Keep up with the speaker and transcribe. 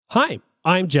Hi,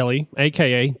 I'm Jelly,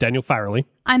 aka Daniel Farrelly.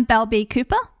 I'm Belle B.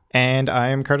 Cooper. And I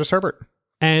am Curtis Herbert.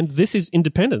 And this is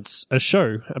Independence, a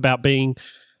show about being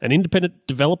an independent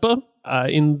developer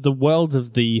in the world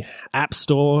of the App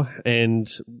Store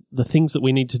and the things that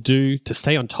we need to do to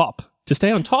stay on top. To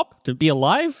stay on top? To be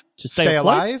alive? To stay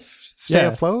afloat? Alive? Stay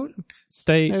afloat?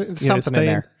 Stay... Something in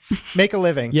there. Make a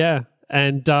living. Yeah.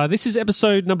 And this is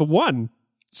episode number 1.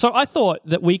 So I thought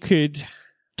that we could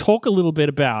talk a little bit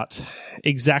about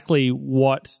exactly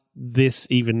what this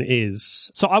even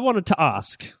is. So I wanted to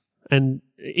ask, and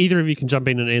either of you can jump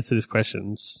in and answer this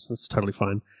question. It's totally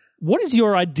fine. What is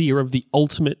your idea of the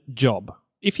ultimate job?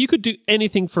 If you could do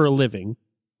anything for a living,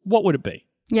 what would it be?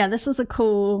 Yeah, this is a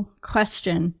cool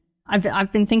question.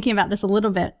 I've been thinking about this a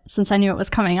little bit since I knew it was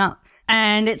coming up.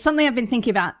 And it's something I've been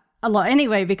thinking about a lot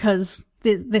anyway, because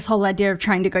this whole idea of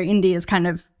trying to go indie is kind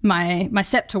of my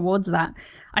step towards that.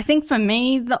 I think for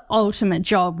me, the ultimate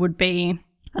job would be,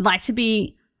 I'd like to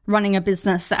be running a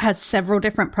business that has several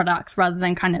different products rather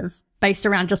than kind of based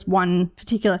around just one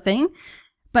particular thing.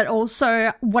 But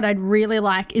also what I'd really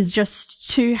like is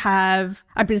just to have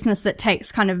a business that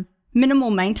takes kind of minimal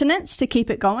maintenance to keep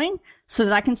it going, so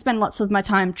that I can spend lots of my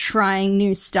time trying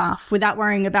new stuff without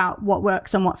worrying about what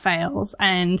works and what fails,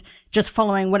 and just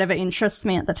following whatever interests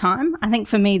me at the time. I think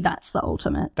for me, that's the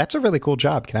ultimate. That's a really cool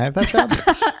job. Can I have that job?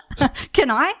 Can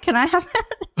I have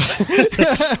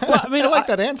it? Well, I mean, I like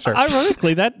that answer.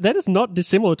 Ironically, that is not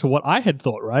dissimilar to what I had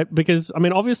thought, right? Because, I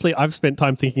mean, obviously I've spent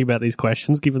time thinking about these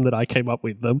questions, given that I came up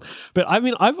with them. But I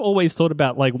mean, I've always thought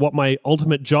about like what my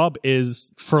ultimate job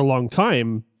is for a long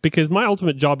time, because my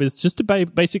ultimate job is just to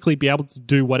basically be able to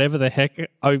do whatever the heck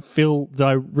I feel that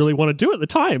I really want to do at the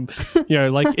time. You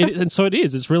know, like, and so it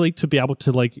is. It's really to be able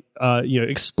to like,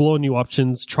 explore new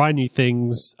options, try new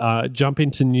things, jump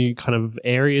into new kind of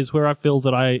areas where I feel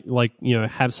that I like,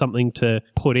 have something to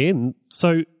put in.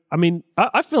 So, I mean,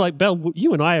 I feel like, Belle,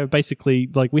 you and I are basically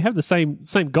like, we have the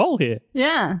same goal here.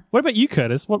 Yeah. What about you,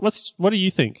 Curtis? What do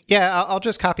you think? Yeah, I'll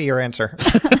just copy your answer.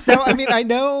 No, I mean, I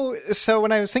know. So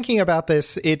when I was thinking about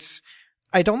this,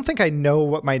 I don't think I know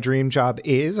what my dream job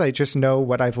is. I just know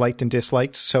what I've liked and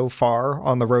disliked so far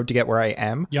on the road to get where I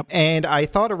am. Yep. And I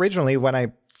thought originally when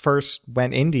I first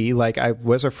went indie, like I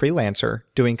was a freelancer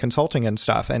doing consulting and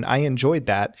stuff, and I enjoyed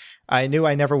that. I knew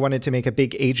I never wanted to make a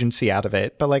big agency out of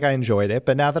it, but like I enjoyed it.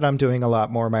 But now that I'm doing a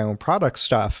lot more of my own product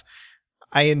stuff,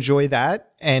 I enjoy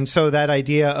that. And so that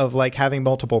idea of like having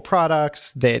multiple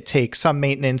products that take some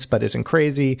maintenance but isn't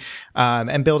crazy,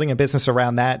 and building a business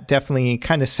around that definitely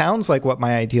kind of sounds like what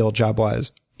my ideal job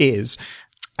is.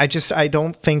 I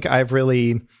don't think I've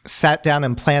really sat down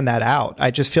and planned that out.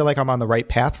 I just feel like I'm on the right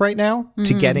path right now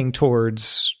to getting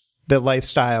towards the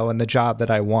lifestyle and the job that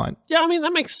I want. Yeah, I mean,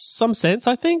 that makes some sense,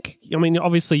 I think. I mean,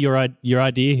 obviously your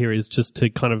idea here is just to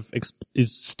kind of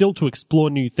is still to explore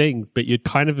new things, but you're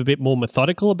kind of a bit more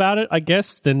methodical about it, I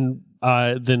guess, than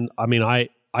I mean, I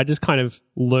just kind of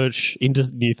lurch into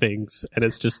new things, and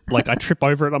it's just like I trip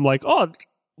over it. I'm like, oh,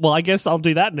 well, I guess I'll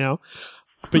do that now.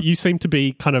 But you seem to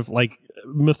be kind of like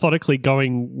methodically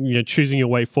going, choosing your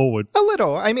way forward. A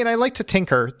little. I mean, I like to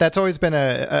tinker. That's always been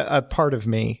a part of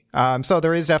me. So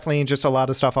there is definitely just a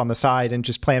lot of stuff on the side and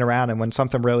just playing around. And when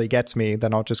something really gets me,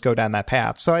 then I'll just go down that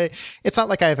path. So it's not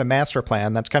like I have a master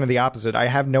plan. That's kind of the opposite. I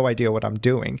have no idea what I'm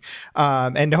doing,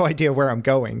 and no idea where I'm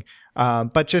going.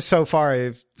 But just so far,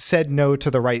 I've said no to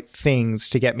the right things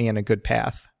to get me in a good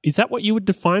path. Is that what you would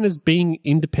define as being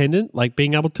independent? Like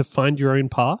being able to find your own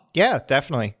path? Yeah,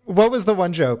 definitely. What was the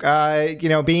one joke?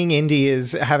 Being indie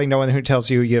is having no one who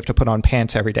tells you have to put on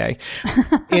pants every day.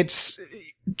 It's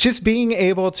just being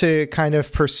able to kind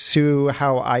of pursue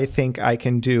how I think I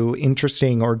can do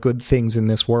interesting or good things in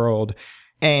this world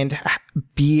and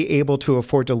be able to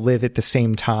afford to live at the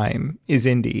same time is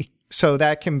indie. So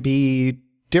that can be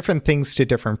different things to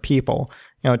different people.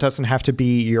 It doesn't have to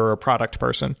be you're a product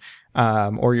person,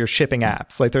 or you're shipping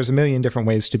apps. Like there's a million different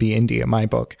ways to be indie in my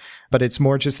book, but it's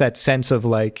more just that sense of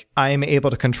like, I'm able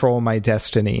to control my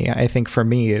destiny. I think for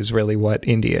me is really what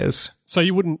indie is. So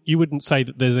you wouldn't say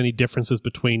that there's any differences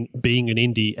between being an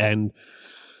indie and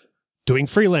doing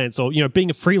freelance, or, being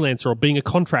a freelancer or being a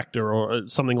contractor or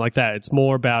something like that. It's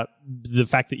more about the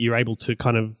fact that you're able to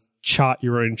kind of chart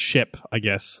your own ship, I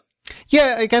guess.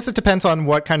 Yeah, I guess it depends on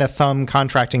what kind of thumb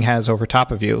contracting has over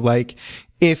top of you. Like,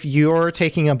 if you're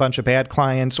taking a bunch of bad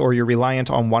clients or you're reliant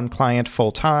on one client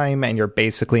full time and you're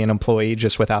basically an employee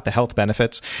just without the health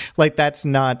benefits, like that's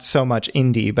not so much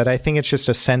indie, but I think it's just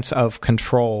a sense of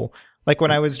control. Like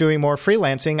when I was doing more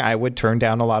freelancing, I would turn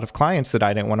down a lot of clients that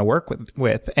I didn't want to work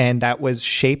with. And that was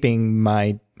shaping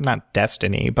my, not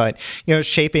destiny, but,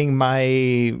 shaping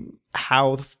my,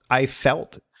 how I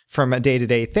felt from a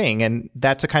day-to-day thing. And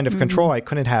that's a kind of control I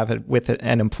couldn't have with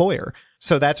an employer.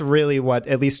 So that's really what,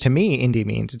 at least to me, indie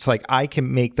means. It's like I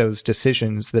can make those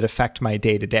decisions that affect my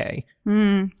day-to-day.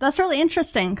 That's really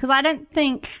interesting, because I don't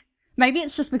think, maybe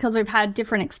it's just because we've had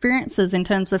different experiences in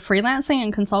terms of freelancing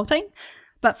and consulting.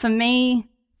 But for me,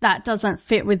 that doesn't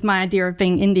fit with my idea of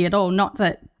being indie at all. Not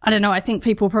that, I don't know, I think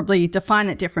people probably define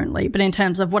it differently, but in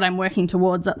terms of what I'm working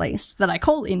towards, at least, that I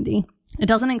call indie, it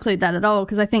doesn't include that at all.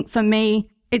 Because I think for me,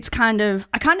 it's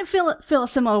I kind of feel a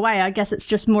similar way. I guess it's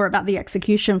just more about the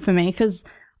execution for me, because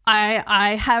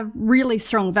I have really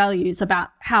strong values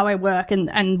about how I work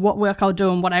and what work I'll do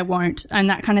and what I won't and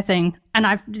that kind of thing. And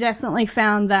I've definitely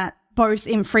found that both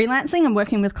in freelancing and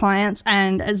working with clients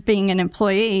and as being an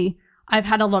employee, I've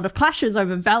had a lot of clashes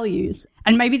over values.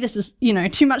 And maybe this is,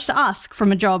 too much to ask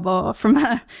from a job or from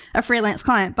a freelance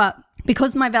client, but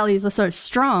because my values are so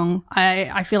strong,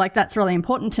 I feel like that's really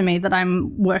important to me, that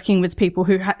I'm working with people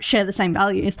who share the same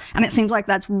values. And it seems like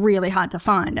that's really hard to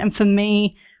find. And for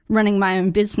me, running my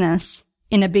own business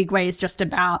in a big way is just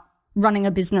about running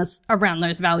a business around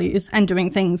those values and doing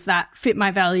things that fit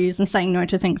my values and saying no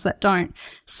to things that don't.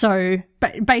 So,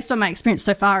 but based on my experience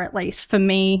so far, at least for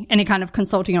me, any kind of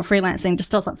consulting or freelancing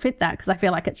just doesn't fit that, because I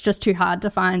feel like it's just too hard to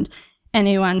find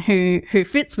anyone who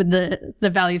fits with the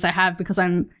values I have, because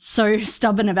I'm so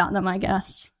stubborn about them, I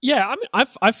guess. Yeah, I mean,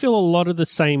 I feel a lot of the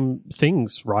same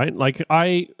things, right? Like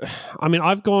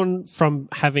I've gone from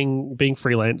being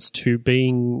freelance to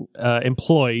being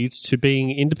employed to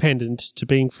being independent to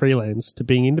being freelance to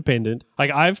being independent.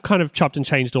 Like I've kind of chopped and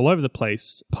changed all over the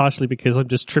place, partially because I'm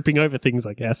just tripping over things,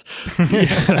 I guess.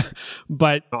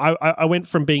 But I went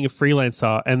from being a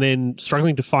freelancer and then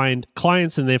struggling to find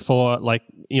clients, and therefore, like,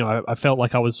 I felt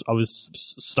like I was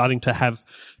starting to have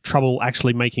trouble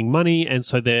actually making money, and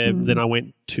so then I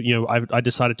went to, I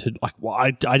decided to, like, well,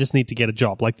 I just need to get a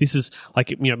job. Like, this is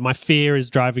like, my fear is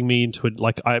driving me into it.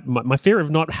 Like, my fear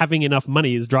of not having enough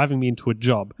money is driving me into a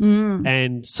job.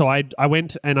 And so I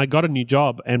went and I got a new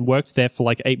job and worked there for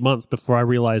like 8 months before I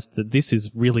realized that this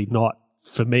is really not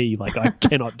for me. Like, I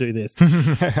cannot do this.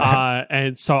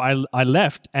 And so I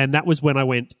left, and that was when I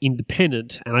went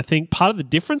independent. And I think part of the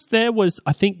difference there was,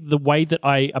 I think, the way that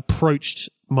I approached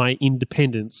my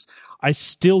independence. I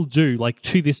still do, like,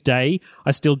 to this day,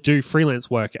 I still do freelance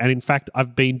work. And in fact,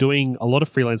 I've been doing a lot of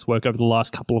freelance work over the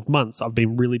last couple of months. I've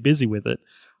been really busy with it.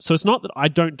 So it's not that I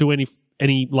don't do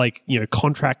any like,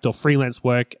 contract or freelance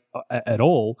work at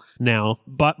all now,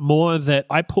 but more that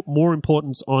I put more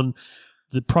importance on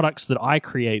the products that I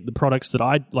create, the products that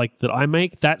I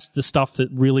make. That's the stuff that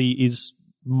really is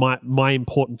my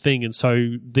important thing. And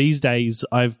so these days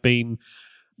I've been,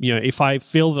 if I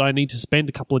feel that I need to spend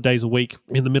a couple of days a week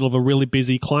in the middle of a really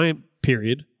busy client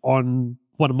period on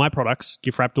one of my products,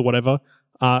 gift wrapped or whatever,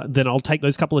 then I'll take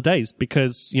those couple of days,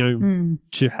 because,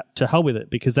 to hell with it,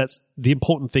 because that's the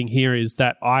important thing here, is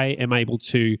that I'm able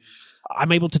to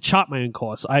chart my own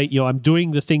course. I'm doing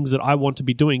the things that I want to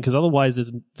be doing, because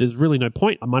otherwise there's really no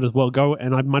point. I might as well go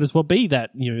and I might as well be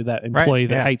that, that employee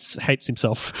that hates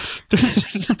himself.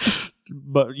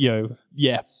 But, yeah.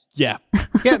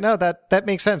 Yeah, no, that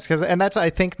makes sense. And that's, I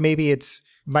think maybe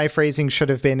my phrasing should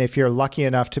have been, if you're lucky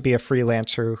enough to be a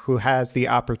freelancer who has the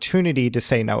opportunity to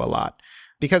say no a lot.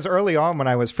 Because early on when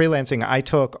I was freelancing, I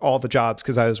took all the jobs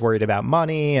because I was worried about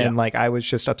money, and like I was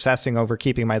just obsessing over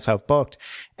keeping myself booked.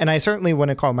 And I certainly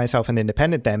wouldn't call myself an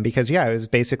independent then, because I was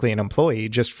basically an employee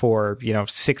just for,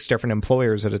 6 different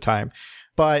employers at a time.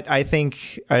 But I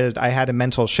think I had a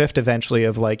mental shift eventually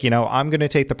of like, I'm going to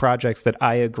take the projects that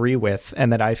I agree with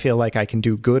and that I feel like I can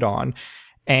do good on.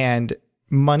 And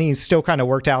money still kind of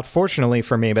worked out, fortunately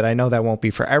for me, but I know that won't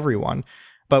be for everyone.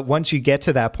 But once you get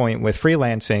to that point with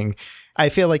freelancing, I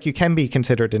feel like you can be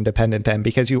considered independent then,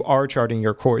 because you are charting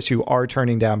your course, you are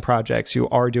turning down projects, you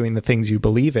are doing the things you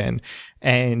believe in,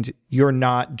 and you're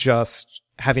not just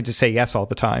having to say yes all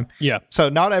the time. Yeah. So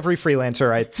not every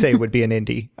freelancer, I'd say, would be an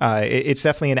indie. It's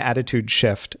definitely an attitude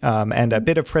shift and a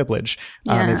bit of privilege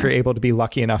if you're able to be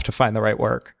lucky enough to find the right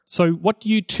work. So what do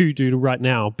you two do right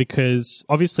now? Because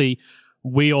obviously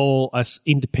we all are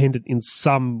independent in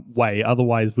some way.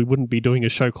 Otherwise, we wouldn't be doing a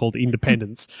show called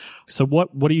Independence. So what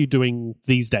are you doing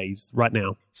these days right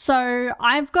now? So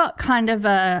I've got kind of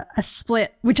a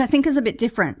split, which I think is a bit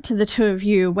different to the two of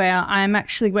you, where I'm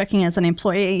actually working as an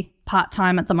employee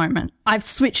part-time at the moment. I've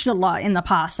switched a lot in the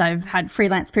past. I've had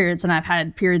freelance periods and I've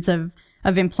had periods of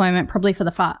employment probably for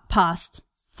the past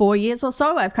 4 years or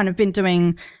so. I've kind of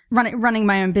been running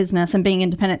my own business and being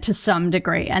independent to some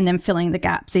degree, and then filling the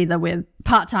gaps either with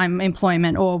part-time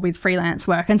employment or with freelance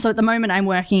work. And so at the moment I'm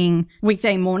working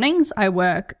weekday mornings. I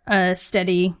work a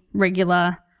steady,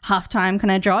 regular half-time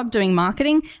kind of job doing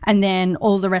marketing. And then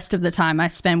all the rest of the time I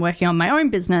spend working on my own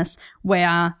business,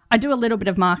 where I do a little bit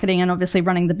of marketing and obviously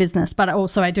running the business, but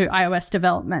also I do iOS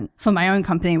development for my own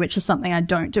company, which is something I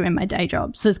don't do in my day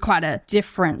job. So there's quite a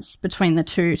difference between the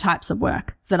two types of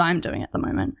work that I'm doing at the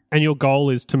moment. And your goal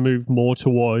is to move more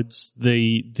towards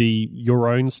the your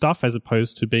own stuff as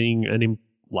opposed to being an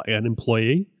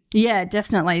employee? Yeah,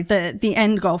 definitely. The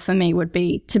end goal for me would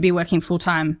be to be working full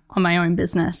time on my own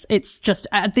business. It's just,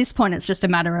 at this point, it's just a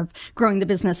matter of growing the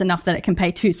business enough that it can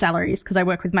pay 2 salaries, because I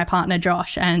work with my partner,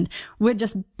 Josh, and we're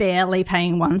just barely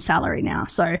paying 1 salary now.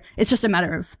 So it's just a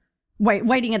matter of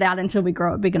waiting it out until we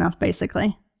grow it big enough,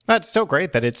 basically. That's still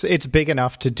great that it's big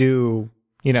enough to do,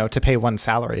 to pay 1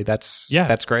 salary. That's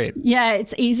great. Yeah,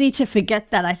 it's easy to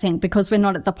forget that, I think, because we're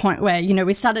not at the point where,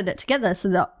 we started it together.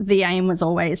 So the aim was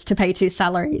always to pay 2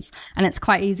 salaries. And it's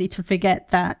quite easy to forget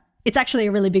that it's actually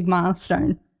a really big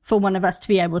milestone for one of us to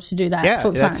be able to do that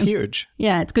full time. That's huge.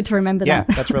 Yeah, it's good to remember that.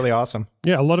 Yeah, that's really awesome.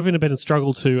 Yeah, a lot of independents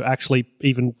struggle to actually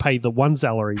even pay the 1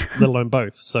 salary, let alone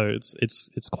both. So it's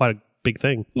quite a big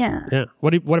thing. Yeah. Yeah.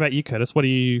 What about you, Curtis? What are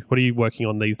you working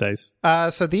on these days?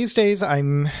 So these days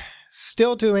I'm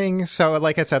still doing,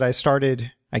 like I said, I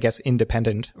started, I guess,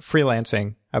 independent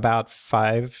freelancing about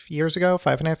 5.5 years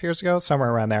ago, somewhere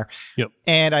around there. Yep.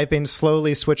 And I've been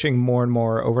slowly switching more and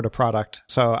more over to product.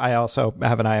 So I also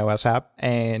have an iOS app,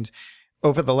 and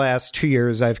over the last 2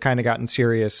 years, I've kind of gotten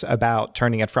serious about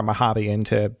turning it from a hobby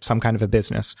into some kind of a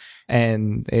business.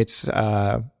 And it's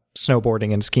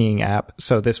snowboarding and skiing app.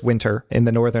 So this winter in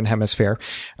the Northern Hemisphere,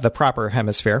 the proper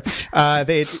hemisphere,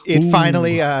 it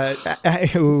finally, and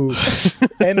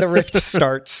the rift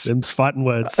starts. It's fighting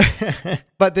words.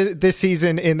 But this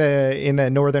season in the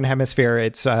Northern Hemisphere,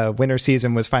 it's winter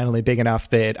season was finally big enough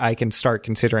that I can start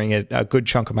considering it a good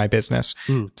chunk of my business.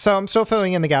 So I'm still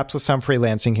filling in the gaps with some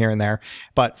freelancing here and there,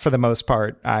 but for the most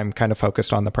part, I'm kind of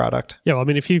focused on the product. Yeah, well, I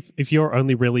mean, if you're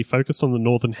only really focused on the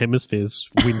Northern Hemisphere's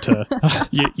winter,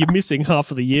 you're missing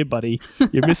half of the year, buddy.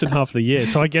 You're missing half of the year.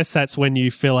 So I guess that's when you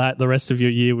fill out the rest of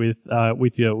your year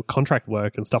with your contract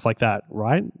work and stuff like that,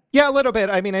 right? Yeah, a little bit.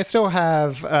 I mean, I still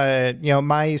have,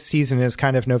 my season is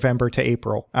kind of November to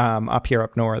April, up here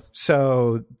up north.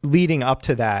 So leading up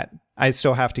to that, I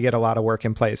still have to get a lot of work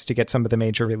in place to get some of the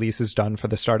major releases done for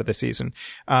the start of the season.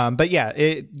 But yeah,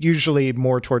 it usually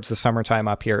more towards the summertime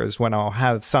up here is when I'll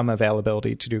have some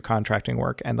availability to do contracting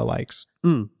work and the likes.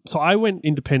 So I went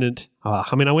independent.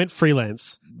 I went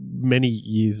freelance many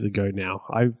years ago now.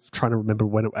 I'm trying to remember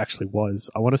when it actually was.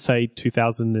 I want to say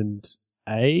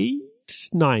 2008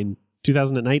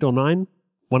 or 9,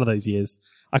 one of those years.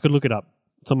 I could look it up.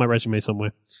 It's on my resume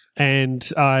somewhere. And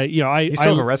you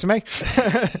still have a resume?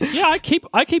 Yeah, I keep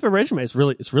a resume. It's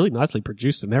really nicely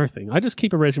produced and everything. I just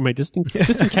keep a resume just in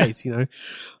case,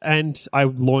 And I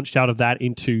launched out of that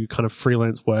into kind of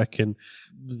freelance work, and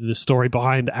the story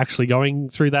behind actually going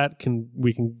through that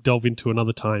we can delve into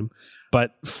another time.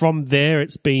 But from there,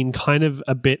 it's been kind of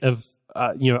a bit of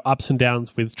ups and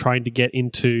downs with trying to get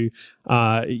into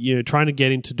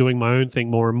doing my own thing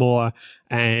more and more,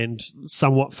 and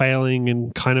somewhat failing,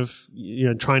 and kind of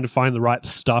trying to find the right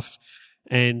stuff.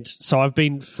 And so I've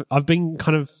been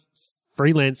kind of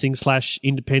freelancing /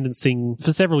 independencing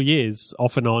for several years,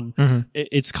 off and on. Mm-hmm.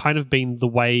 It's kind of been the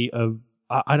way of.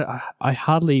 I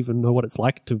hardly even know what it's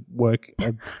like to work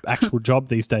an actual job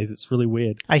these days. It's really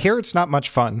weird. I hear it's not much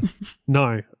fun.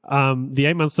 No. The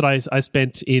 8 months that I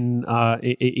spent in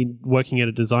working at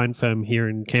a design firm here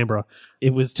in Canberra,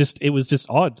 it was just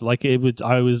odd. Like I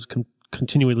was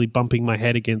continually bumping my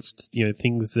head against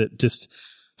things that just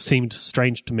seemed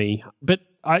strange to me. But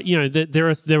there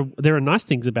are nice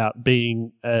things about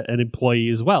being an employee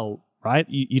as well. Right?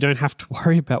 You don't have to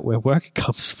worry about where work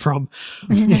comes from.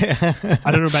 I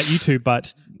don't know about you two,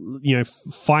 but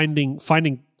finding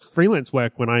freelance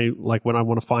work when I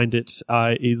want to find it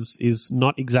is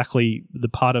not exactly the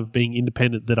part of being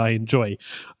independent that I enjoy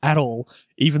at all,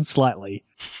 even slightly.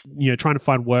 Trying to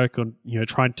find work on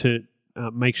trying to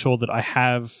make sure that I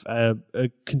have a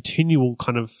continual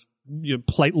kind of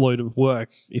plate load of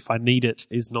work if I need it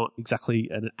is not exactly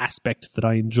an aspect that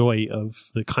I enjoy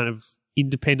of the kind of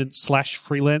independent /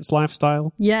 freelance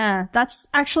lifestyle. Yeah, that's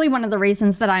actually one of the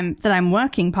reasons that I'm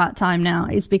working part-time now,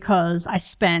 is because I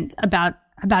spent about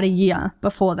a year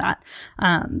before that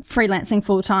freelancing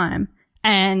full-time.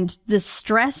 And the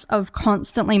stress of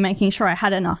constantly making sure I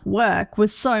had enough work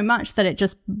was so much that it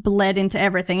just bled into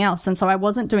everything else. And so I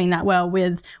wasn't doing that well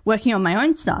with working on my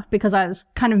own stuff, because I was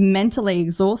kind of mentally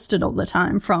exhausted all the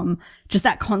time from just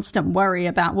that constant worry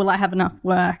about, will I have enough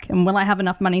work and will I have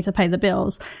enough money to pay the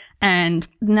bills? And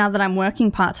now that I'm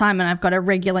working part-time and I've got a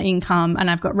regular income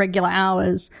and I've got regular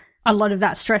hours, a lot of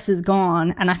that stress is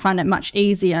gone, and I find it much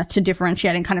easier to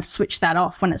differentiate and kind of switch that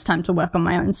off when it's time to work on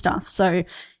my own stuff. So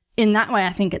in that way,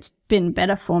 I think it's been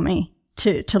better for me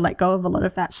to let go of a lot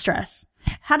of that stress.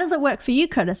 How does it work for you,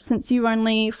 Curtis, since you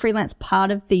only freelance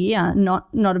part of the year, not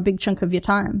a big chunk of your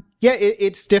time? Yeah,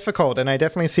 it's difficult. And I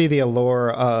definitely see the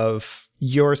allure of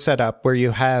your setup where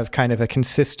you have kind of a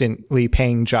consistently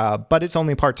paying job, but it's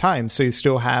only part-time. So you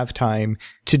still have time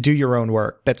to do your own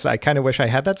work. I kind of wish I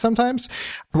had that sometimes.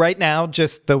 Right now,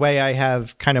 just the way I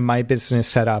have kind of my business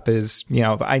set up is,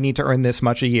 I need to earn this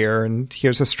much a year and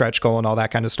here's a stretch goal and all that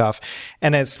kind of stuff.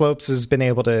 And as Slopes has been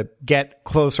able to get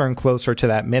closer and closer to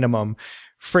that minimum,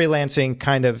 freelancing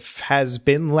kind of has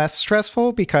been less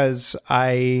stressful because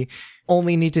I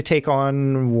only need to take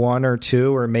on 1 or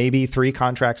 2 or maybe 3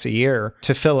 contracts a year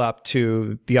to fill up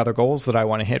to the other goals that I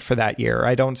want to hit for that year.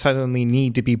 I don't suddenly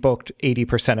need to be booked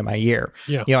 80% of my year.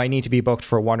 Yeah. I need to be booked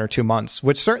for 1 or 2 months,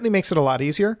 which certainly makes it a lot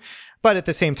easier. But at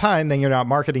the same time, then you're not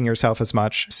marketing yourself as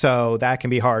much. So that can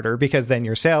be harder because then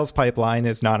your sales pipeline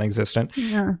is non-existent.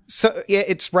 Yeah. So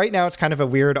yeah, right now it's kind of a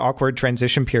weird, awkward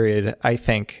transition period, I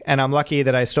think. And I'm lucky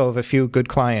that I still have a few good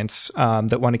clients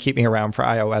that want to keep me around for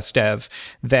iOS dev,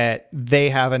 that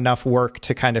they have enough work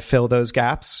to kind of fill those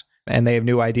gaps. And they have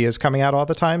new ideas coming out all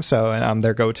the time. So I'm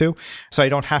their go-to. So I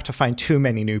don't have to find too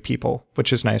many new people,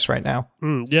 which is nice right now.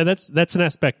 Yeah, that's an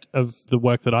aspect of the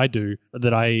work that I do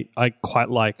that I quite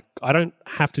like. I don't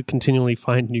have to continually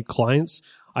find new clients.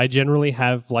 I generally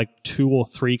have like 2 or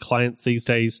 3 clients these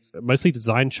days, mostly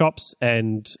design shops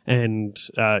and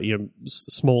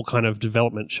small kind of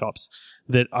development shops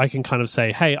that I can kind of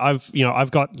say, hey,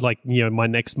 I've got like, my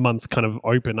next month kind of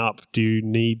open up. Do you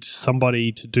need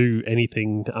somebody to do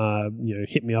anything?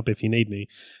 Hit me up if you need me.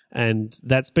 And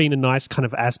that's been a nice kind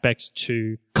of aspect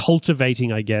to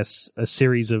cultivating, I guess, a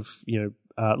series of,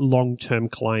 long-term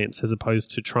clients as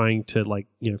opposed to trying to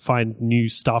find new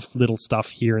stuff, little stuff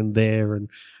here and there, and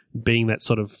being that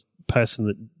sort of person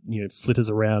that flitters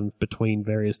around between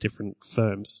various different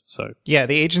firms. So yeah,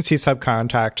 the agency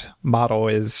subcontract model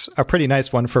is a pretty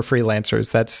nice one for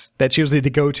freelancers. That's usually the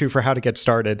go-to for how to get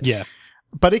started. Yeah,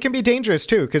 but it can be dangerous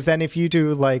too, because then if you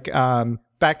do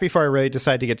back before I really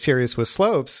decided to get serious with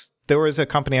Slopes, there was a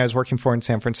company I was working for in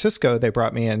San Francisco. They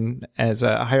brought me in as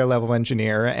a higher level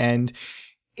engineer, and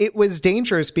it was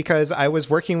dangerous because I was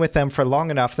working with them for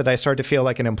long enough that I started to feel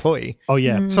like an employee. Oh,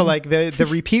 yeah. So the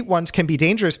repeat ones can be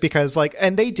dangerous because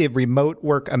and they did remote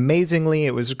work amazingly.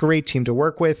 It was a great team to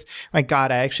work with. My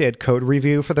God, I actually had code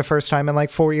review for the first time in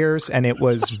 4 years, and it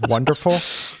was wonderful.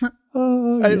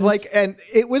 Yes. And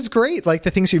it was great,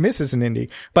 the things you miss as an indie,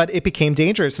 but it became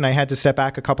dangerous. And I had to step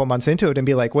back a couple months into it and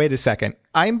be like, wait a second,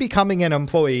 I'm becoming an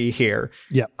employee here.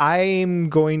 Yeah. I'm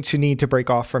going to need to break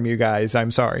off from you guys.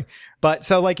 I'm sorry. But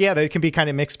so there can be kind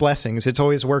of mixed blessings. It's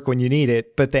always work when you need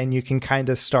it, but then you can kind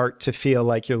of start to feel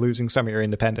like you're losing some of your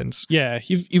independence. Yeah,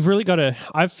 you've really got to,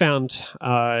 I've found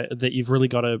that you've really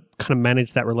got to kind of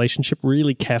manage that relationship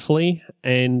really carefully.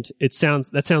 And that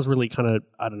sounds really kind of,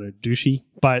 I don't know, douchey.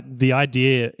 But the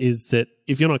idea is that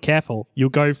if you're not careful, you'll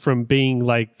go from being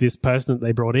this person that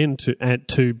they brought in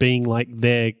to being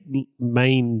their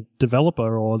main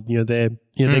developer or, their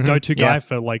go-to guy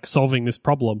for solving this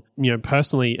problem,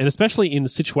 personally, and especially in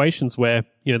situations where,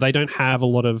 they don't have a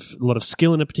lot of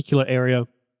skill in a particular area.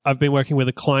 I've been working with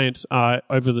a client,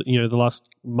 over the last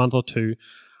month or two,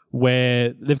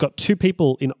 where they've got 2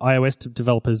 people in iOS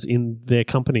developers in their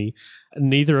company,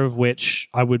 neither of which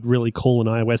I would really call an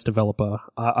iOS developer.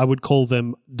 I would call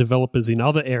them developers in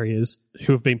other areas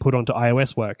who have been put onto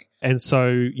iOS work. And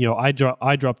so, I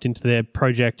dropped into their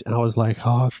project and I was like,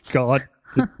 oh God,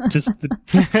 it's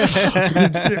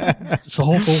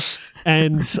awful.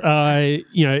 And,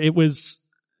 it was,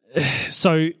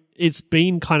 so it's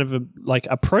been kind of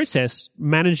a process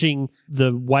managing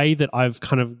the way that I've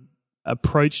kind of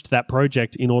approached that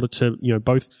project in order to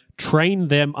both train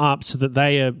them up so that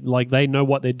they are they know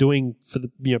what they're doing for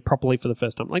the properly for the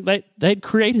first time. They'd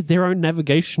created their own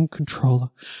navigation controller.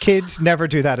 Kids never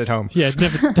do that at home. Yeah,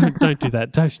 never. Don't do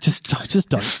that. Just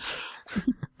don't.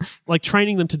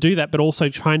 Training them to do that, but also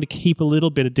trying to keep a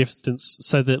little bit of distance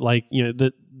so that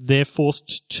that they're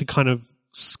forced to kind of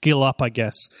skill up, I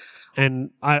guess.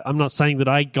 And I'm not saying that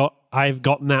I've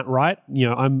gotten that right.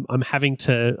 I'm having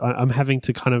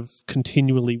to kind of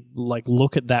continually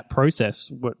look at that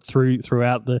process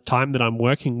throughout the time that I'm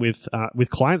working with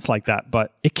clients like that.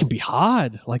 But it can be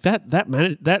hard.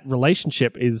 That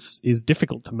relationship is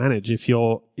difficult to manage if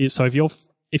you're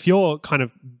kind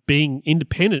of being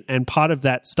independent, and part of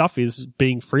that stuff is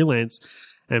being freelance.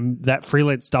 And that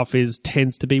freelance stuff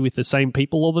tends to be with the same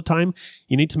people all the time.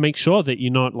 You need to make sure that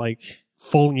you're not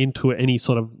falling into any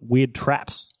sort of weird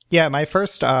traps. Yeah, my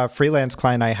first freelance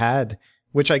client I had,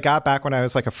 which I got back when I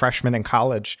was like a freshman in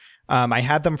college, I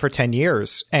had them for 10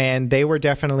 years, and they were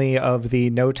definitely of the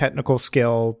no technical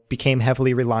skill, became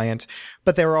heavily reliant,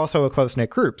 but they were also a close-knit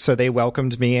group. So they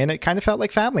welcomed me in. It kind of felt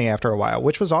like family after a while,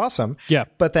 which was awesome. Yeah.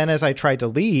 But then as I tried to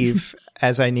leave,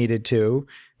 as I needed to,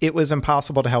 it was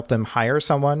impossible to help them hire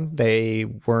someone. They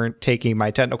weren't taking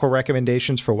my technical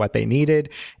recommendations for what they needed,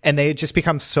 and they had just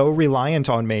become so reliant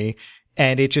on me.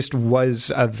 And it just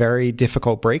was a very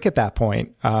difficult break at that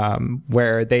point,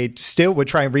 where they still would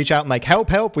try and reach out and like,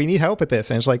 help, we need help with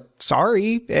this. And it's like,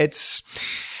 sorry, it's,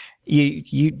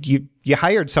 you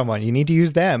hired someone, you need to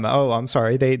use them. Oh, I'm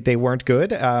sorry. They weren't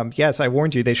good. Yes, I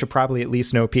warned you. They should probably at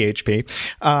least know PHP.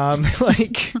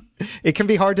 Like it can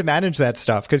be hard to manage that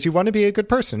stuff because you want to be a good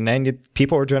person, and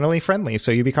people are generally friendly.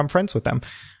 So you become friends with them.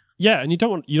 Yeah. And you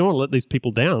don't want to let these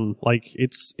people down. Like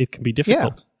it can be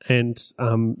difficult. Yeah. And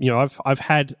I've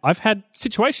had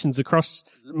situations across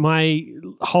my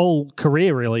whole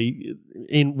career really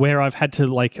in where I've had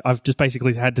to I've just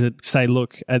basically had to say,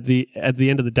 look, at the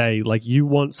end of the day, like, you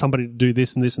want somebody to do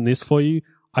this and this and this for you.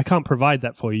 I can't provide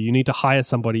that for you. You need to hire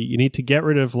somebody. You need to get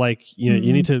rid of you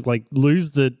need to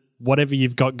lose the whatever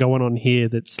you've got going on here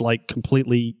that's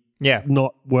completely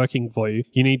not working for you.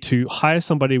 You need to hire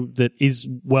somebody that is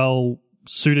well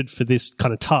suited for this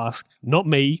kind of task. Not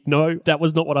me. No, that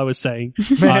was not what I was saying.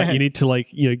 You need to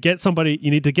get somebody. You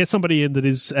need to get somebody in that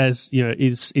is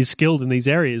is skilled in these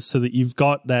areas, so that you've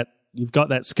got that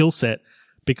skill set,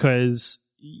 because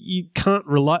you can't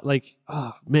rely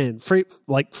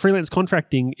freelance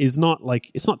contracting is not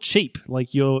it's not cheap.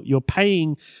 Like you're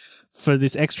paying for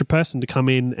this extra person to come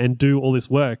in and do all this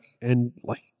work, and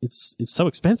it's so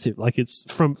expensive.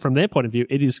 It's from their point of view,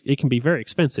 it can be very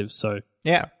expensive. So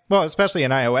yeah, well, especially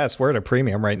in iOS, we're at a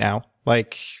premium right now.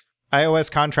 Like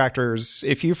iOS contractors,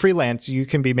 if you freelance, you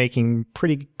can be making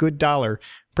pretty good dollar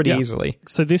pretty easily.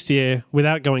 So this year,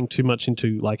 without going too much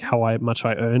into how much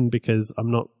I earn, because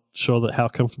I'm not sure that how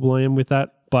comfortable I am with that,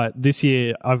 but this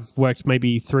year I've worked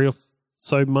maybe 3 or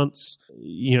so months,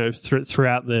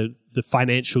 throughout the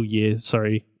financial year,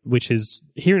 which is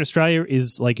here in Australia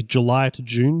is July to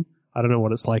June. I don't know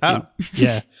what it's like.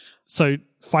 Yeah. So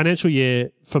financial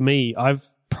year for me, I've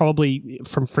probably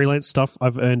from freelance stuff,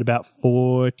 I've earned about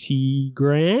 40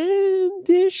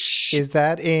 grand-ish. Is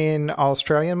that in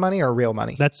Australian money or real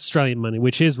money? That's Australian money,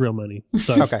 which is real money.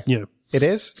 So, okay. It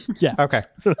is? Yeah. Okay.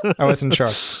 I wasn't sure.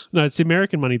 No, it's the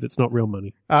American money that's not real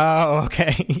money. Oh,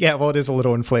 okay. Yeah, well, it is a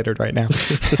little inflated right now.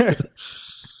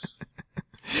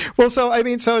 Well, so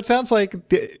it sounds like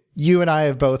you and I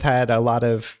have both had a lot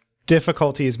of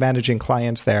difficulties managing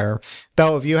clients there.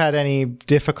 Belle, have you had any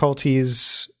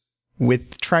difficulties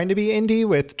with trying to be indie,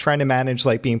 with trying to manage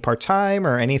being part-time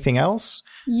or anything else?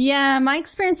 Yeah, my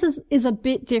experience is a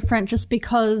bit different just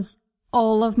because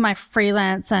all of my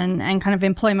freelance and kind of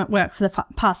employment work for the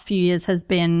past few years has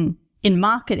been in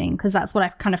marketing, because that's what I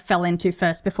kind of fell into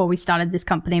first before we started this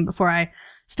company and before I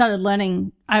started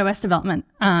learning iOS development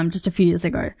just a few years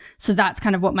ago. So that's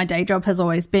kind of what my day job has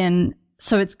always been.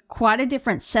 So it's quite a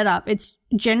different setup. It's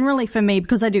generally for me,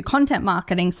 because I do content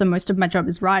marketing, so most of my job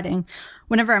is writing.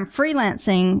 Whenever I'm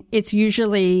freelancing, it's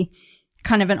usually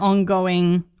kind of an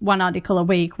ongoing 1 article a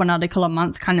week, 1 article a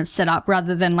month kind of setup,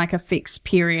 rather than a fixed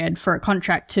period for a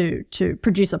contract to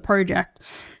produce a project.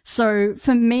 So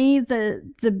for me,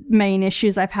 the main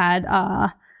issues I've had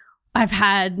are I've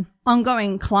had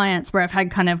ongoing clients where I've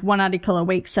had kind of 1 article a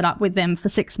week set up with them for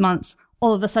 6 months,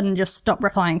 all of a sudden just stop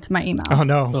replying to my emails. Oh,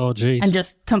 no. Oh, geez. And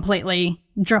just completely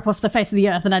drop off the face of the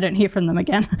earth and I don't hear from them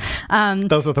again.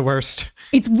 Those are the worst.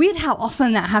 It's weird how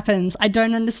often that happens. I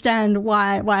don't understand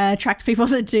why I attract people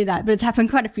that do that, but it's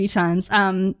happened quite a few times.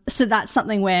 So that's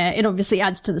something where it obviously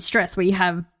adds to the stress, where you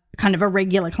have kind of a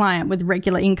regular client with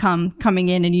regular income coming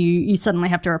in and you suddenly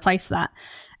have to replace that.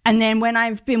 And then when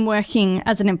I've been working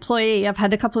as an employee, I've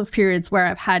had a couple of periods where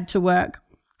I've had to work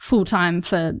full time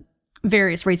for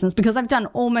various reasons, because I've done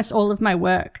almost all of my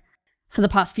work for the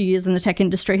past few years in the tech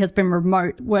industry has been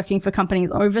remote, working for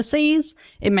companies overseas.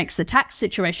 It makes the tax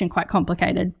situation quite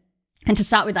complicated. And to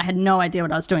start with, I had no idea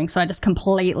what I was doing, so I just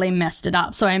completely messed it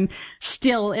up. So I'm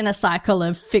still in a cycle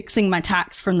of fixing my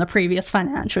tax from the previous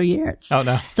financial year. It's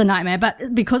a nightmare.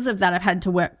 But because of that, I've had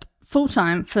to work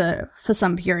full-time for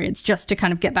some periods just to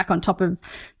kind of get back on top of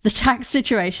the tax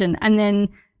situation. And then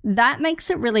that makes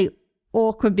it really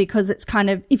awkward, because it's kind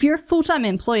of, if you're a full-time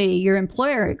employee, your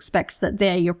employer expects that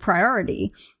they're your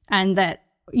priority and that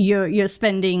you're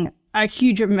spending a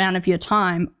huge amount of your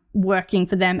time working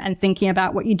for them and thinking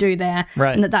about what you do there,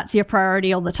 right, and that's your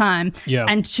priority all the time. Yeah.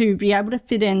 And to be able to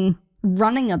fit in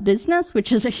running a business,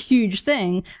 which is a huge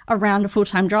thing, around a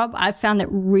full-time job. I've found it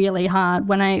really hard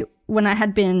when I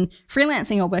had been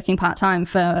freelancing or working part-time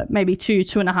for maybe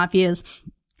 2.5 years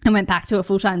and went back to a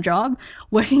full-time job.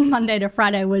 Working Monday to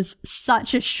Friday was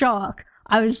such a shock.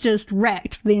 I was just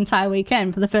wrecked for the entire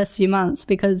weekend for the first few months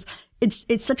because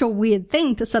it's such a weird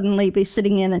thing to suddenly be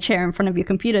sitting in a chair in front of your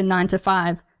computer 9 to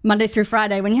 5, Monday through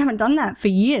Friday, when you haven't done that for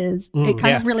years. It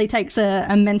kind of really takes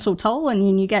a mental toll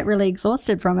and you get really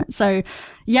exhausted from it. So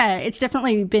yeah, it's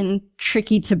definitely been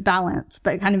tricky to balance,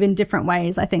 but kind of in different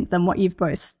ways, I think, than what you've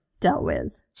both dealt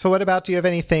with. So what about, do you have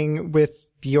anything with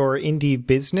your indie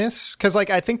business? Because like,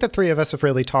 I think the three of us have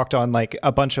really talked on like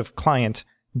a bunch of client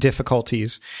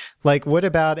difficulties. Like, what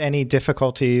about any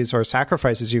difficulties or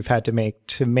sacrifices you've had to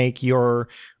make your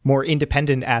more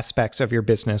independent aspects of your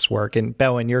business work? And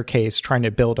Belle, in your case, trying to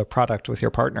build a product with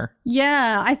your partner.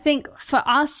 Yeah, I think for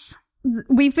us,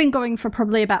 we've been going for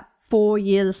probably about 4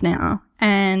 years now.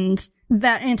 And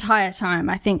that entire time,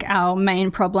 I think our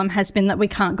main problem has been that we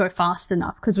can't go fast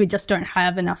enough because we just don't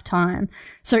have enough time.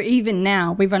 So even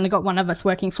now, we've only got one of us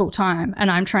working full time,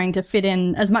 and I'm trying to fit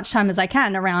in as much time as I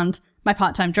can around my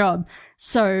part-time job.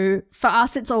 So for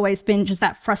us, it's always been just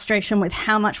that frustration with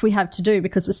how much we have to do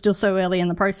because we're still so early in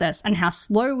the process and how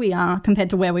slow we are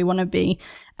compared to where we want to be.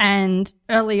 And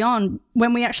early on,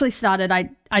 when we actually started,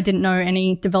 I didn't know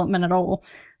any development at all.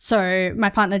 So my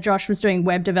partner Josh was doing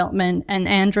web development and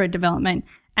Android development,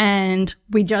 and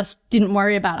we just didn't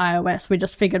worry about iOS. We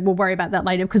just figured we'll worry about that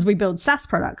later because we build SaaS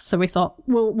products. So we thought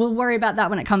we'll worry about that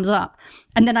when it comes up.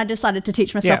 And then I decided to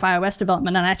teach myself iOS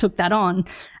development, and I took that on.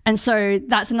 And so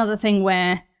that's another thing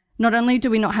where not only do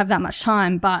we not have that much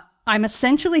time, but I'm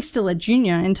essentially still a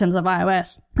junior in terms of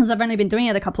iOS because I've only been doing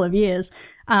it a couple of years,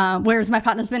 whereas my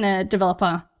partner's been a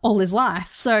developer all his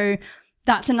life. So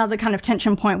that's another kind of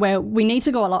tension point where we need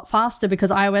to go a lot faster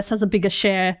because iOS has a bigger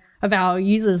share of our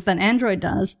users than Android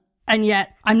does. And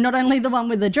yet I'm not only the one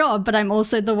with the job, but I'm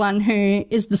also the one who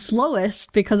is the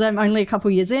slowest because I'm only a couple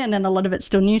years in and a lot of it's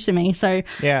still new to me. So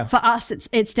for us,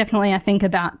 it's definitely, I think,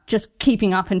 about just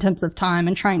keeping up in terms of time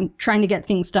and trying to get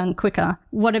things done quicker.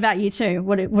 What about you two?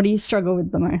 What do you struggle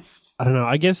with the most? I don't know.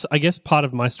 I guess part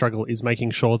of my struggle is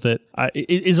making sure that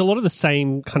it is a lot of the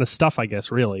same kind of stuff, I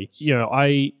guess, really. You know,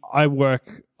 I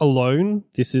work alone.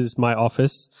 This is my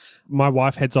office. My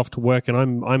wife heads off to work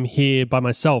and I'm here by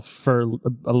myself for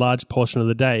a large portion of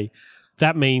the day.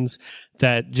 That means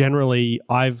that generally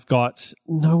I've got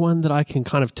no one that I can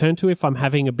kind of turn to if I'm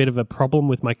having a bit of a problem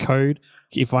with my code.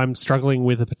 If I'm struggling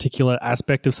with a particular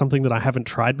aspect of something that I haven't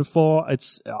tried before,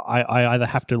 I either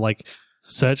have to like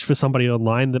search for somebody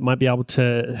online that might be able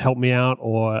to help me out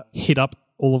or hit up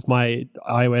all of my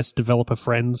iOS developer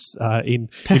friends in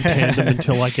tandem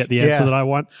until I get the answer that I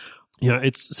want. You know,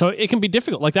 so it can be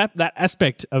difficult. Like that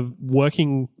aspect of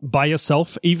working by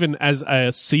yourself, even as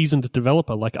a seasoned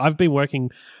developer. Like I've been working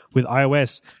with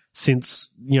iOS since,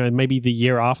 you know, maybe the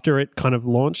year after it kind of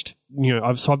launched. You know,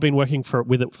 I've been working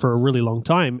with it for a really long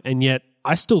time, and yet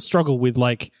I still struggle with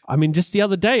just the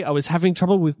other day I was having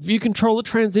trouble with view controller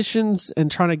transitions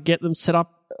and trying to get them set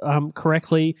up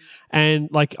correctly. And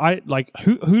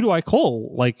who do I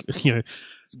call? Like, you know,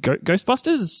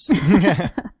 Ghostbusters,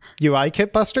 UI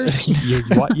kit busters.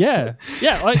 Yeah.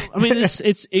 Like, I mean,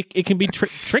 it can be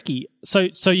tricky. So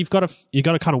you've got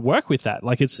to kind of work with that.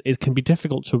 Like it can be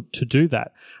difficult to do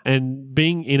that. And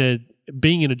being in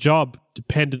a job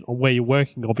dependent on where you're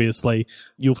working, obviously,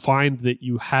 you'll find that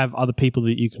you have other people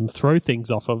that you can throw things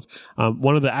off of.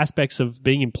 One of the aspects of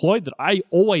being employed that I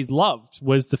always loved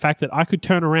was the fact that I could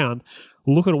turn around,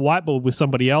 look at a whiteboard with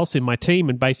somebody else in my team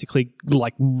and basically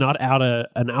like nut out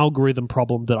an algorithm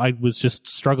problem that I was just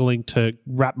struggling to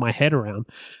wrap my head around.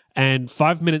 And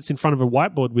 5 minutes in front of a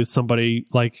whiteboard with somebody,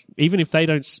 like, even if they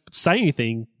don't say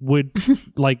anything, would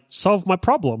like solve my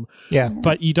problem. Yeah.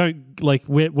 But you don't, like,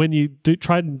 when you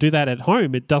try to do that at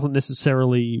home, it doesn't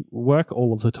necessarily work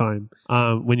all of the time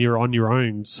when you're on your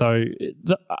own. So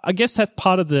I guess that's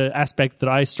part of the aspect that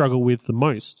I struggle with the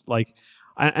most. Like,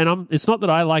 and it's not that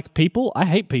I like people. I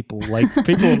hate people. Like,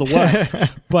 people are the worst.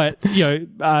 But, you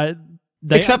know,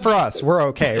 except for us, we're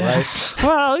okay, right?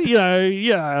 Well, you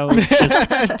know,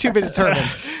 just, to be determined.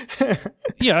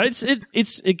 Yeah,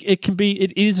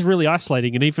 it is really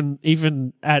isolating, and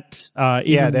even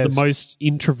the most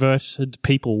introverted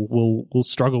people will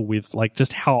struggle with like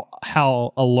just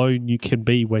how alone you can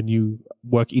be when you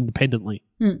work independently.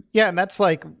 Yeah, and that's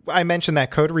like I mentioned that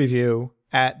code review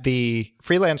at the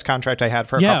freelance contract I had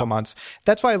for a couple months.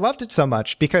 That's why I loved it so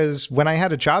much, because when I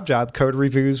had a job, code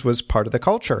reviews was part of the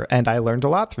culture and I learned a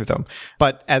lot through them.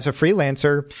 But as a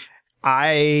freelancer,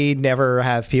 I never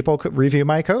have people review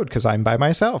my code because I'm by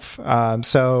myself.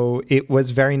 So it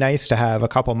was very nice to have a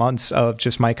couple months of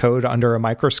just my code under a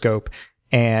microscope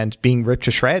and being ripped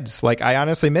to shreds. Like, I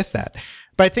honestly miss that.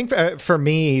 But I think for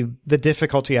me, the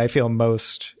difficulty I feel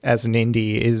most as an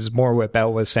indie is more what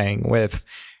Belle was saying with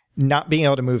not being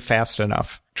able to move fast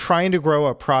enough, trying to grow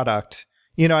a product.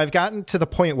 You know, I've gotten to the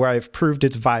point where I've proved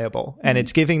it's viable and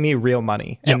it's giving me real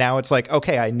money. And now it's like,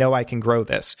 okay, I know I can grow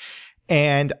this.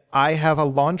 And I have a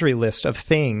laundry list of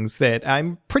things that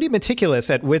I'm pretty meticulous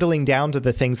at whittling down to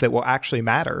the things that will actually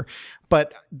matter.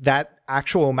 But that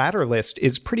actual matter list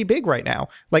is pretty big right now.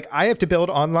 Like, I have to build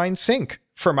online sync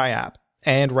for my app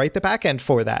and write the backend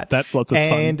for that. That's lots of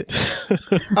fun.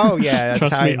 Oh, yeah.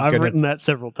 Trust me, I've written that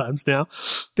several times now.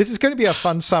 This is going to be a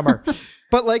fun summer.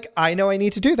 But, like, I know I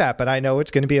need to do that, but I know it's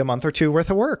going to be a month or two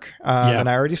worth of work. And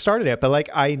I already started it. But,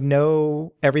 like, I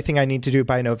know everything I need to do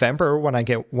by November when I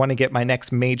want to get my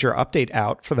next major update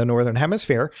out for the Northern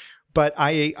Hemisphere. But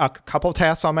a couple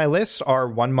tasks on my list are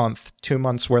 1 month, 2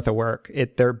 months worth of work.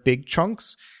 They're big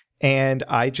chunks. And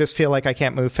I just feel like I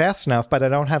can't move fast enough, but I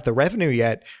don't have the revenue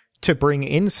yet to bring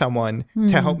in someone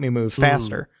to help me move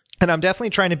faster. And I'm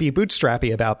definitely trying to be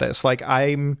bootstrappy about this. Like,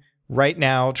 I'm right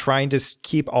now trying to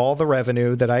keep all the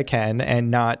revenue that I can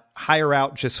and not hire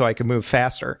out just so I can move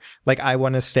faster. Like, I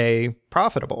want to stay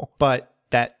profitable, but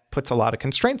that puts a lot of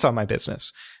constraints on my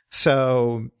business.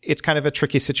 So it's kind of a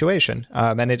tricky situation.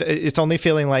 And it's only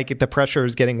feeling like the pressure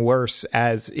is getting worse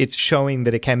as it's showing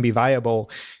that it can be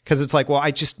viable. Cause it's like, well,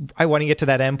 I want to get to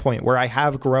that endpoint where I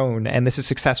have grown and this is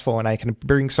successful and I can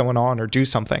bring someone on or do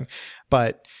something.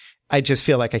 But I just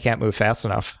feel like I can't move fast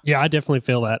enough. Yeah, I definitely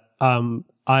feel that.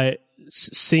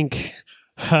 Sync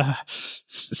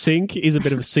is a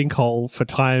bit of a sinkhole for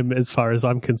time as far as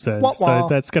I'm concerned. So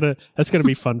that's gonna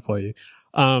be fun for you.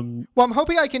 Well, I'm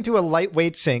hoping I can do a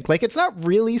lightweight sync. Like, it's not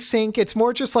really sync. It's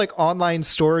more just like online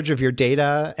storage of your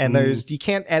data. And you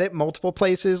can't edit multiple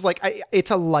places. Like, it's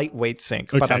a lightweight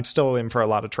sync, but I'm still in for a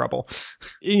lot of trouble.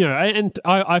 You know, and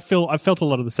I felt a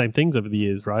lot of the same things over the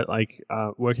years, right? Like,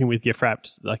 working with GIF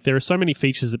Wrapped, like, there are so many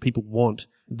features that people want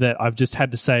that I've just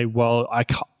had to say, well, I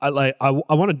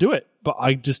want to do it, but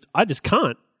I just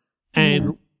can't.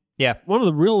 And yeah, one of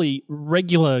the really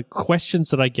regular questions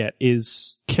that I get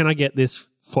is, can I get this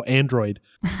for Android?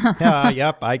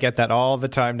 Yep, I get that all the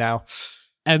time now.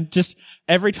 And just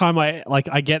every time I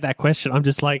get that question, I'm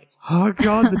just like, oh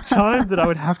God, the time that I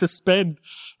would have to spend.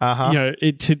 You know,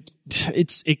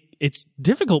 it's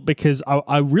difficult because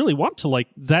I really want to, like,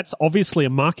 that's obviously a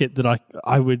market that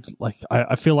I would like,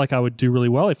 I feel like I would do really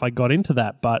well if I got into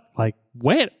that. But like,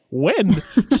 when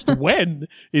just when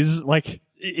is like,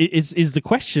 is the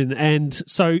question. And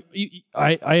so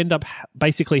I end up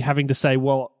basically having to say,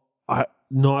 well,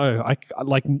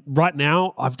 like right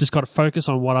now I've just got to focus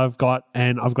on what I've got,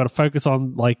 and I've got to focus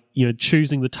on, like, you know,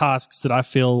 choosing the tasks that I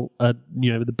feel are,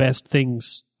 you know, the best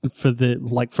things for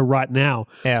for right now,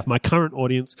 for my current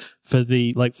audience, for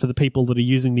the people that are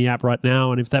using the app right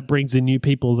now. And if that brings in new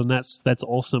people, then that's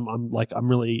awesome. I'm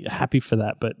really happy for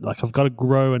that. But like, I've got to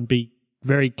grow and be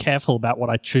very careful about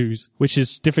what I choose, which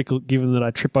is difficult given that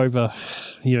I trip over,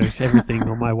 you know, everything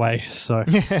on my way. So,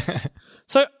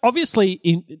 so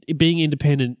obviously, being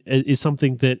independent is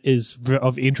something that is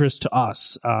of interest to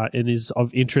us, and is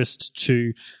of interest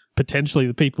to potentially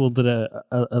the people that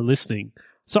are listening.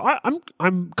 So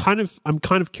I'm kind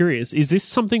of curious. Is this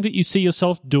something that you see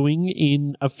yourself doing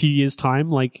in a few years'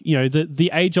 time? Like, you know, the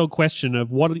age-old question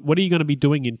of what are you going to be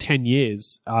doing in 10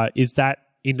 years? Is that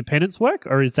independence work,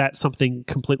 or is that something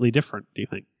completely different, do you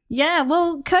think? Yeah,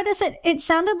 well, Curtis, it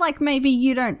sounded like maybe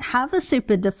you don't have a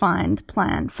super defined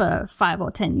plan for 5 or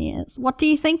 10 years. What do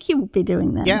you think you will be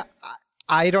doing then? Yeah,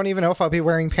 I don't even know if I'll be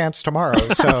wearing pants tomorrow.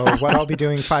 So what I'll be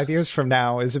doing 5 years from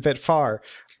now is a bit far.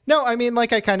 No, I mean,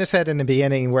 like I kind of said in the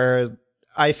beginning, where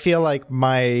I feel like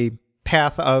my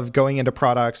path of going into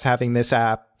products, having this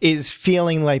app, is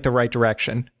feeling like the right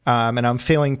direction. And I'm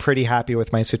feeling pretty happy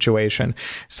with my situation.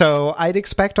 So I'd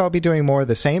expect I'll be doing more of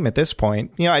the same at this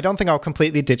point. You know, I don't think I'll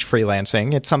completely ditch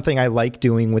freelancing. It's something I like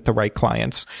doing with the right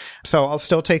clients. So I'll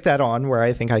still take that on where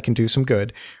I think I can do some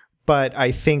good. But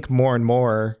I think more and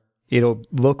more it'll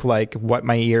look like what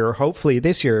my year, hopefully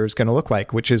this year, is going to look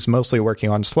like, which is mostly working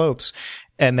on slopes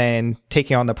and then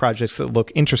taking on the projects that look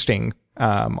interesting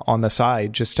on the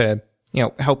side, just to, you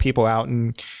know, help people out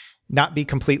and not be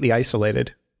completely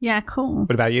isolated. Yeah, cool.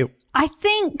 What about you? I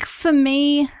think for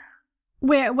me,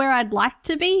 where I'd like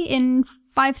to be in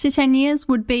 5 to 10 years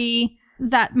would be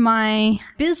that my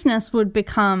business would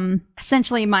become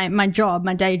essentially my job,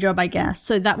 my day job, I guess.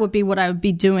 So that would be what I would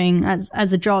be doing as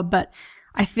a job. But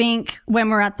I think when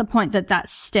we're at the point that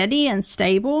that's steady and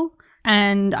stable,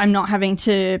 and I'm not having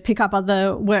to pick up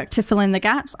other work to fill in the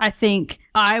gaps, I think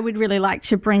I would really like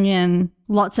to bring in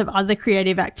lots of other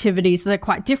creative activities that are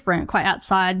quite different, quite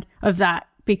outside of that.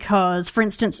 Because, for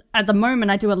instance, at the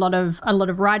moment, I do a lot of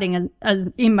writing as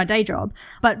in my day job,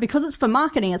 but because it's for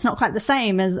marketing, it's not quite the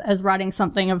same as writing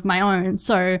something of my own.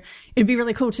 So it'd be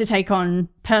really cool to take on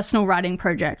personal writing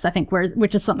projects, I think,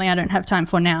 which is something I don't have time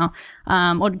for now,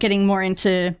 or getting more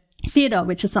into theatre,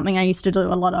 which is something I used to do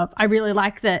a lot of. I really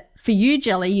like that for you,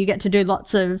 Jelly, you get to do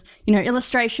lots of,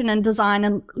 illustration and design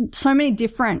and so many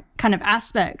different kind of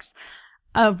aspects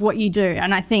of what you do.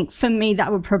 And I think for me,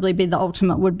 that would probably be the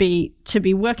ultimate, would be to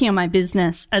be working on my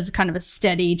business as kind of a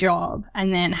steady job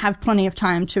and then have plenty of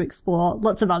time to explore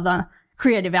lots of other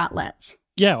creative outlets.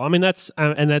 Yeah. I mean, that's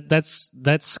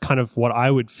kind of what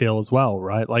I would feel as well,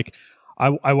 right? Like,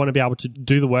 I want to be able to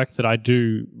do the work that I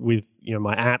do with,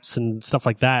 my apps and stuff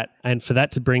like that. And for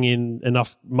that to bring in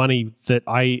enough money that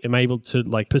I am able to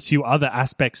pursue other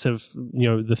aspects of,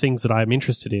 the things that I'm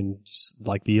interested in, just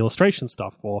like the illustration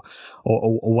stuff or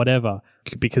whatever,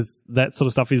 because that sort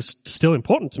of stuff is still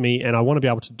important to me. And I want to be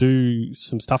able to do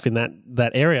some stuff in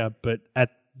that area. But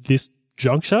at this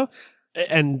juncture,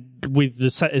 and with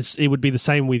it would be the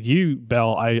same with you,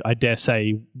 Belle. I dare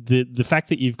say the fact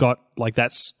that you've got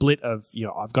that split of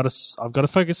I've got to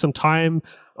focus some time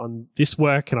on this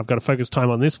work and I've got to focus time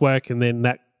on this work, and then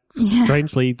that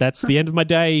strangely that's the end of my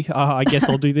day. I guess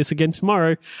I'll do this again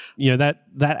tomorrow. That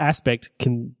aspect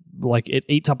can it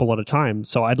eats up a lot of time.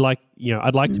 So I'd like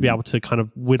to be able to kind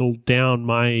of whittle down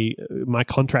my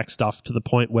contract stuff to the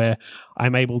point where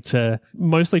I'm able to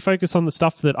mostly focus on the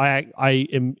stuff that I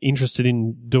am interested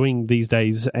in doing these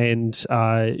days, and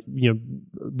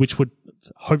which would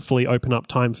hopefully open up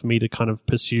time for me to kind of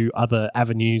pursue other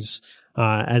avenues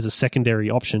as a secondary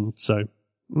option. So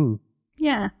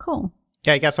yeah, cool.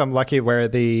 Yeah, I guess I'm lucky where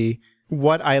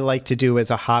what I like to do as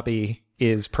a hobby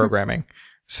is programming.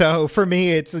 So for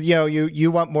me, it's, you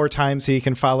want more time so you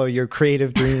can follow your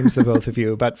creative dreams, the both of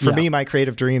you. But for me, my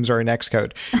creative dreams are in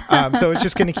Xcode. So it's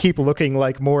just going to keep looking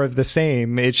like more of the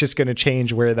same. It's just going to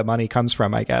change where the money comes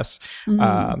from, I guess.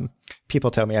 People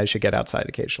tell me I should get outside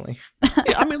occasionally.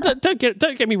 I mean, don't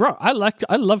get me wrong. I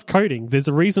love coding. There's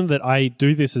a reason that I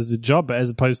do this as a job as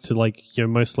opposed to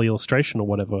mostly illustration or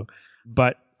whatever.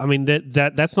 But I mean,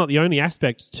 that's not the only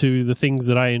aspect to the things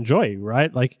that I enjoy,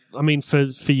 right? I mean, for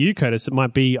you, Curtis, it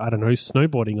might be, I don't know,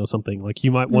 snowboarding or something.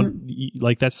 You might want,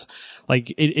 it's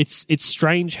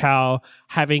strange how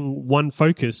having one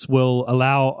focus will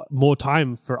allow more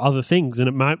time for other things. And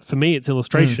it might, for me, it's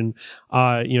illustration.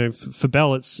 For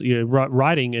Belle, it's,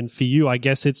 writing. And for you, I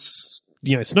guess it's,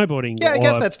 snowboarding. Yeah, I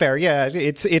guess that's fair. Yeah,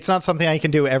 it's not something I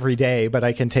can do every day, but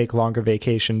I can take longer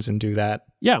vacations and do that.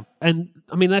 Yeah, and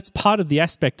I mean, that's part of the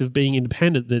aspect of being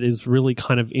independent that is really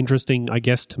kind of interesting, I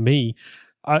guess, to me.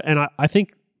 And I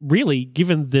think really,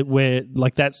 given that we're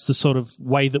that's the sort of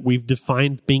way that we've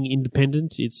defined being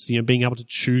independent, it's, being able to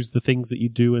choose the things that you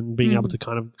do and being able to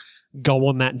kind of go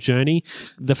on that journey.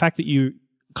 The fact that you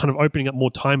kind of opening up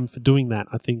more time for doing that,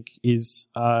 I think, is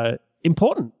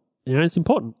important. It's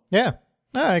important. Yeah.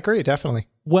 No, I agree, definitely.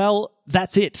 Well,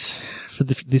 that's it for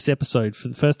this episode, for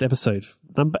the first episode.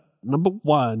 Number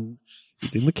 1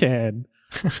 is in the can.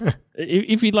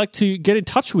 If you'd like to get in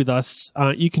touch with us,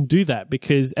 you can do that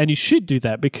and you should do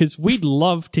that because we'd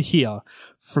love to hear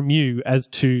from you as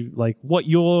to what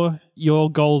your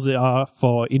goals are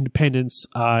for independence,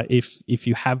 if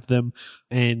you have them,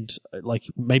 and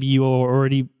maybe you are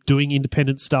already doing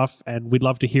independent stuff, and we'd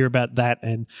love to hear about that.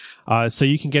 And so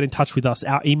you can get in touch with us.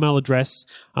 Our email address,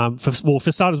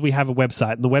 for starters, we have a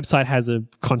website, and the website has a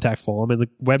contact form, and the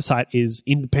website is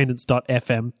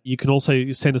independence.fm. You can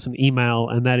also send us an email,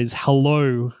 and that is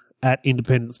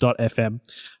hello@independence.fm.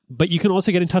 But you can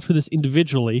also get in touch with us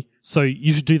individually, so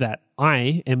you should do that.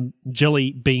 I am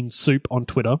Jelly Bean Soup on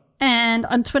Twitter. And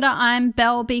on Twitter, I'm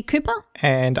Belle B. Cooper.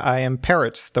 And I am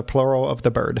Parrots, the plural of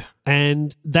the bird.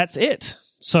 And that's it.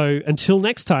 So until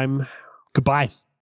next time, goodbye.